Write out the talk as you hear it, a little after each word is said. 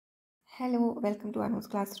Hello, welcome to Anu's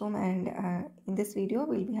classroom, and in this video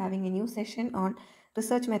we'll be having a new session on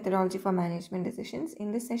research methodology for management decisions.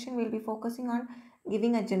 In this session we'll be focusing on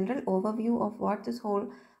giving a general overview of what this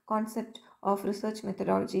whole concept of research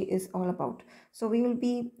methodology is all about. So we will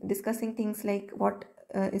be discussing things like what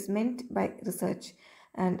is meant by research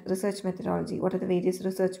and research methodology, what are the various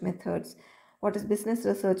research methods, what is business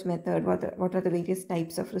research method, what are the various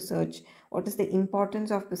types of research, what is the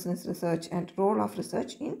importance of business research and role of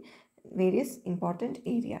research in various important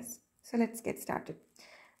areas. So let's get started.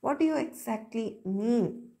 What do you exactly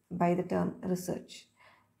mean by the term research?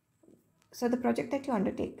 So the project that you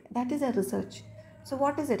undertake, that is a research. So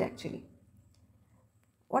what is it actually?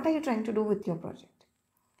 What are you trying to do with your project?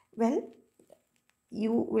 Well,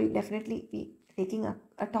 you will definitely be taking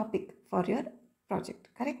a topic for your project,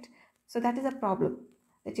 correct? So that is a problem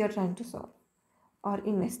that you're trying to solve or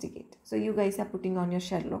investigate. So you guys are putting on your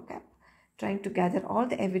Sherlock cap, trying to gather all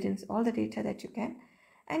the evidence, all the data that you can,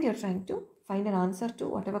 and you're trying to find an answer to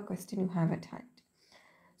whatever question you have at hand.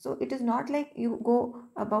 So it is not like you go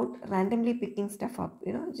about randomly picking stuff up,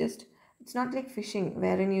 just it's not like fishing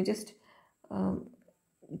wherein you just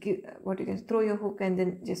throw your hook and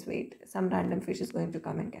then just wait, some random fish is going to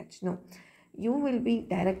come and catch. No, you will be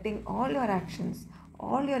directing all your actions,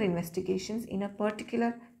 all your investigations in a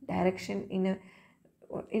particular direction, in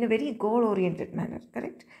a very goal oriented manner,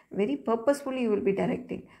 correct? Very purposefully you will be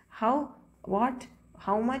directing how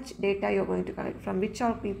much data you're going to collect, from which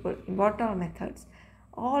all people, in what all methods,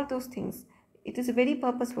 all those things. It is a very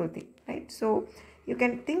purposeful thing, right? So you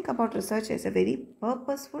can think about research as a very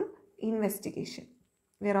purposeful investigation.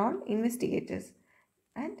 We're all investigators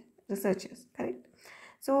and researchers, correct?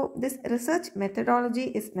 So this research methodology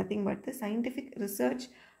is nothing but the scientific research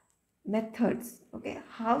methods, okay,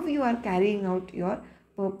 how you are carrying out your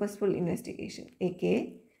purposeful investigation,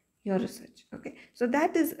 aka your research. Okay, so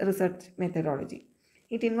that is research methodology.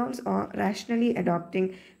 It involves rationally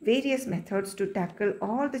adopting various methods to tackle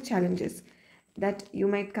all the challenges that you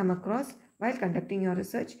might come across while conducting your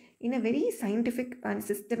research in a very scientific and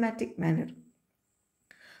systematic manner.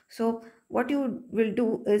 So what you will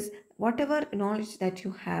do is, whatever knowledge that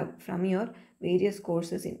you have from your various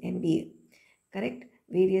courses in MBA, correct,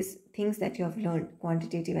 various things that you have learned,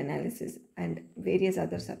 quantitative analysis and various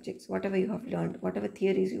other subjects, whatever you have learned, whatever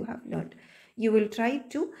theories you have learned, you will try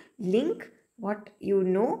to link what you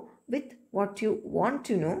know with what you want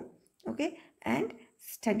to know, okay, and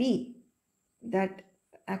study that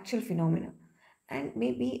actual phenomena. And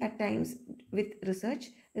maybe at times with research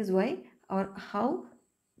is why or how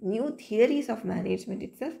new theories of management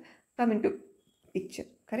itself come into picture,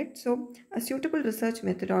 correct? So a suitable research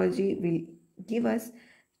methodology will give us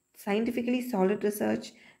scientifically solid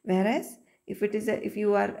research, whereas if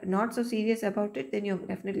you are not so serious about it, then you're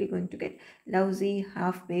definitely going to get lousy,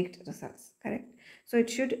 half-baked results, correct? So it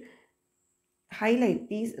should highlight,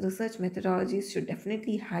 these research methodologies should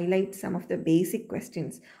definitely highlight some of the basic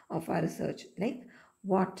questions of our research, like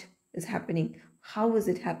what is happening, how is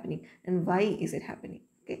it happening, and why is it happening.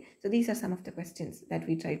 Okay, so these are some of the questions that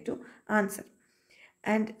we try to answer.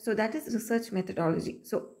 And so that is research methodology.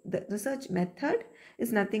 So the research method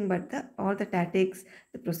is nothing but all the tactics,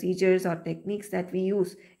 the procedures or techniques that we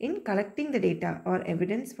use in collecting the data or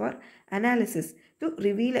evidence for analysis to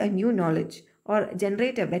reveal a new knowledge or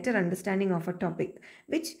generate a better understanding of a topic,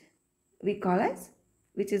 which we call as,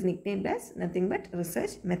 which is nicknamed as nothing but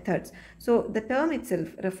research methods. So the term itself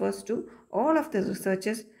refers to all of the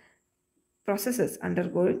researchers processes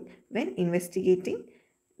undergoing when investigating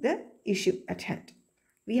the issue at hand.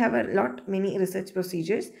 We have many research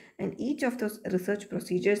procedures, and each of those research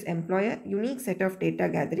procedures employ a unique set of data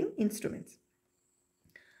gathering instruments.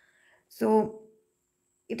 So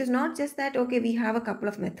it is not just that, okay, we have a couple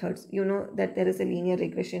of methods, that there is a linear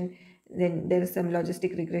regression, then there is some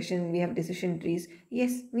logistic regression, we have decision trees.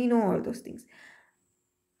 Yes, we know all those things.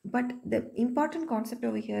 But the important concept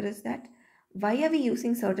over here is that, why are we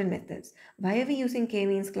using certain methods? Why are we using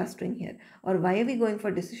k-means clustering here? Or why are we going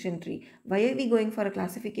for decision tree? Why are we going for a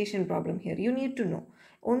classification problem here? You need to know.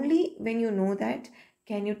 Only when you know that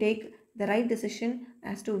can you take the right decision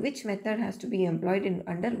as to which method has to be employed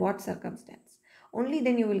under what circumstance. Only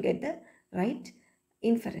then you will get the right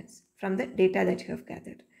inference from the data that you have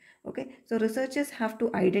gathered. Okay, so researchers have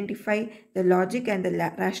to identify the logic and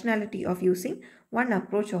the rationality of using one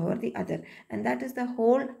approach over the other, and that is the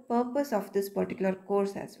whole purpose of this particular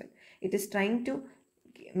course as well. It is trying to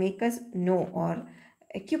make us know or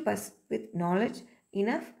equip us with knowledge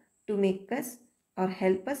enough to make us or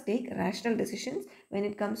help us take rational decisions when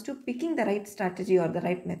it comes to picking the right strategy or the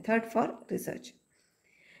right method for research.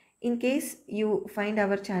 In case you find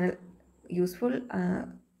our channel useful,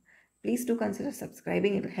 please do consider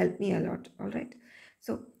subscribing. It will help me a lot. All right.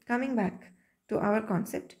 So coming back to our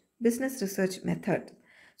concept, business research method.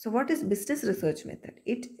 So what is business research method?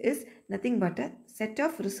 It is nothing but a set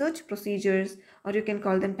of research procedures, or you can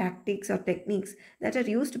call them tactics or techniques, that are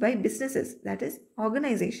used by businesses, that is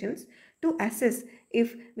organizations, to assess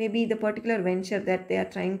if maybe the particular venture that they are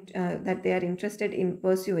that they are interested in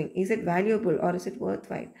pursuing, is it valuable or is it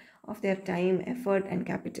worthwhile of their time, effort and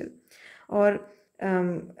capital, or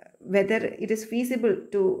whether it is feasible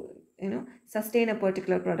to sustain a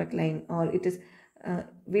particular product line, or it is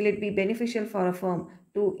will it be beneficial for a firm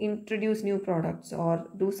to introduce new products or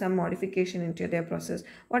do some modification into their process,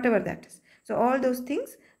 whatever that is. So all those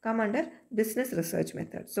things come under business research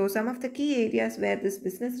method. So some of the key areas where this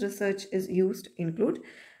business research is used include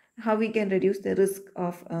how we can reduce the risk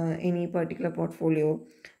of any particular portfolio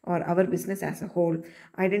or our business as a whole,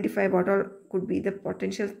 identify what all could be the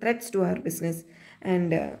potential threats to our business,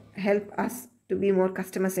 and help us to be more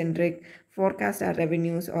customer centric, forecast our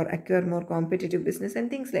revenues or acquire more competitive business and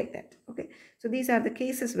things like that. Okay, so these are the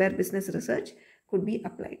cases where business research could be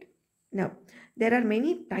applied. Now there are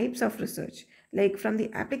many types of research. Like from the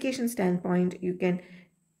application standpoint, you can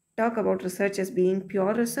talk about research as being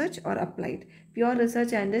pure research or applied. Pure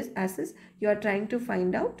research and is as is you are trying to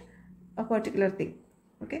find out a particular thing.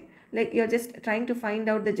 Okay, like you're just trying to find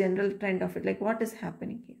out the general trend of it, like what is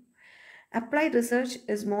happening here. Applied research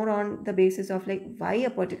is more on the basis of like why a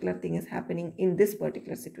particular thing is happening in this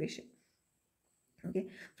particular situation. Okay,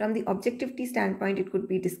 from the objectivity standpoint, it could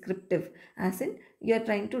be descriptive, as in you are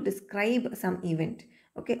trying to describe some event.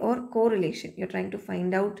 Okay, or correlation, you're trying to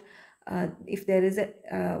find out if there is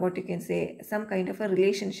a what you can say, some kind of a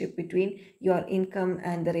relationship between your income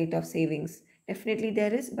and the rate of savings. Definitely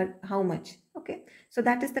there is, but how much? Okay, so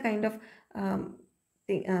that is the kind of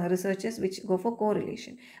researches which go for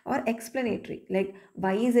correlation. Or explanatory, like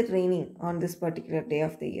why is it raining on this particular day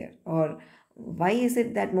of the year, or why is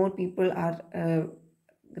it that more people are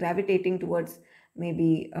gravitating towards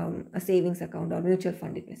maybe a savings account or mutual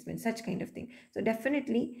fund investment, such kind of thing. So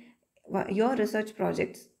definitely your research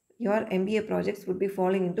projects, your MBA projects would be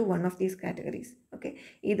falling into one of these categories. Okay,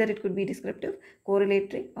 either it could be descriptive,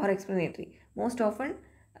 correlatory or explanatory. Most often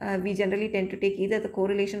we generally tend to take either the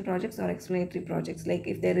correlation projects or explanatory projects, like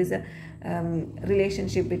if there is a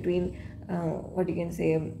relationship between what you can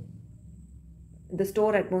say, the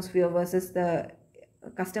store atmosphere versus the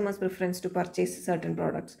customer's preference to purchase certain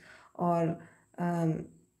products, or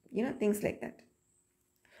things like that.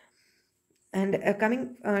 And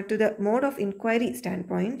coming to the mode of inquiry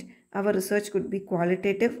standpoint, our research could be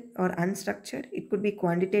qualitative or unstructured, it could be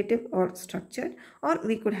quantitative or structured, or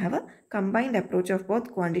we could have a combined approach of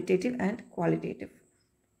both quantitative and qualitative.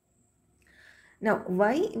 Now,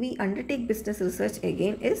 why we undertake business research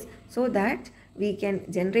again is so that we can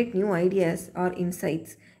generate new ideas or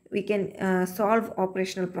insights. We can solve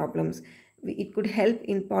operational problems. It could help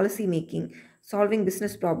in policy making, solving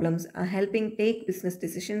business problems, helping take business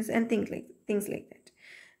decisions and things like that.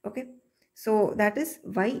 Okay, so that is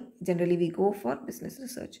why generally we go for business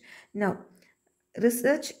research. Now,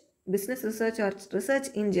 business research or research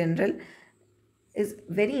in general is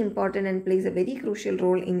very important and plays a very crucial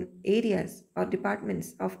role in areas or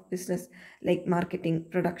departments of business like marketing,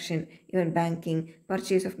 production, even banking,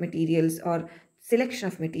 purchase of materials or selection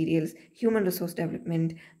of materials, human resource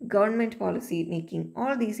development, government policy making.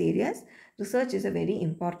 All these areas, research is a very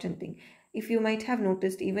important thing. If you might have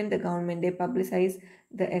noticed, even the government, they publicize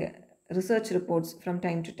the research reports from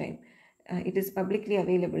time to time. It is publicly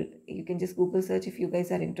available. You can just Google search if you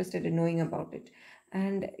guys are interested in knowing about it.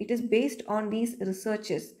 And it is based on these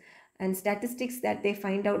researches and statistics that they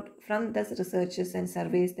find out from those researches and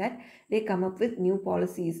surveys that they come up with new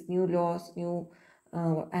policies, new laws, new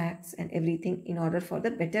acts and everything in order for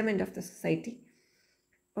the betterment of the society.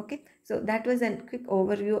 Okay, so that was a quick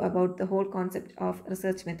overview about the whole concept of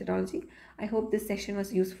research methodology. I hope this session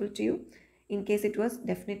was useful to you. In case it was,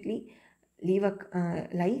 definitely leave a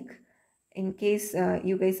like. In case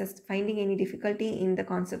you guys are finding any difficulty in the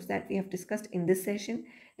concepts that we have discussed in this session,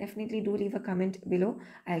 definitely do leave a comment below.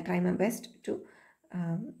 I'll try my best to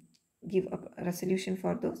give a resolution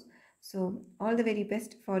for those. So all the very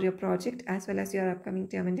best for your project as well as your upcoming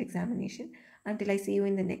term and examination. Until I see you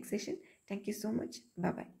in the next session, thank you so much.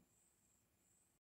 Bye-bye.